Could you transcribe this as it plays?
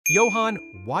Johan,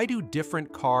 why do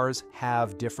different cars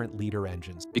have different liter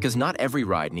engines? Because not every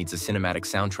ride needs a cinematic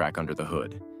soundtrack under the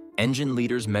hood. Engine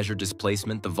liters measure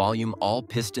displacement, the volume all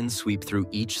pistons sweep through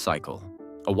each cycle.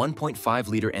 A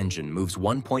 1.5-liter engine moves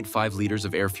 1.5 liters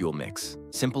of air fuel mix.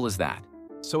 Simple as that.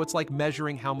 So it's like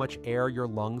measuring how much air your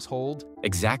lungs hold?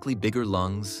 Exactly, bigger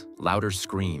lungs, louder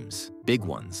screams, big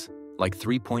ones. Like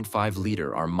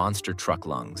 3.5-liter are monster truck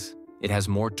lungs. It has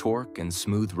more torque and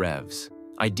smooth revs.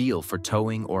 Ideal for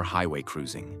towing or highway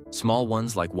cruising. Small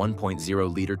ones like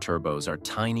 1.0-liter turbos are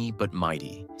tiny but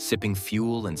mighty, sipping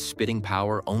fuel and spitting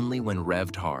power only when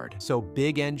revved hard. So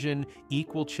big engine,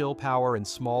 equal chill power, and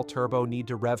small turbo need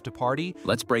to rev to party?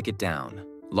 Let's break it down.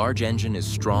 Large engine is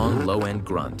strong, low-end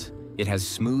grunt. It has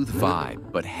smooth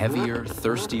vibe, but heavier,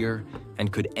 thirstier,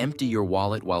 and could empty your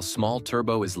wallet, while small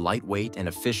turbo is lightweight and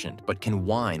efficient, but can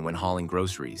whine when hauling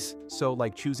groceries. So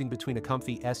like choosing between a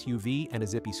comfy SUV and a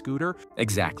zippy scooter?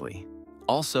 Exactly.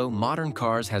 Also, modern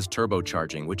cars has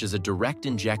turbocharging, which is a direct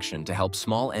injection to help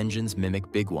small engines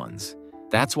mimic big ones.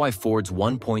 That's why Ford's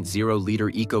 1.0-liter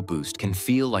EcoBoost can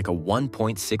feel like a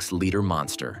 1.6-liter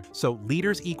monster. So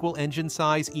liters equal engine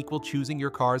size equal choosing your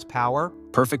car's power?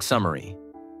 Perfect summary.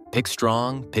 Pick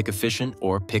strong, pick efficient,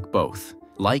 or pick both.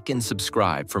 Like and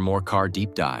subscribe for more car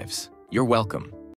deep dives. You're welcome.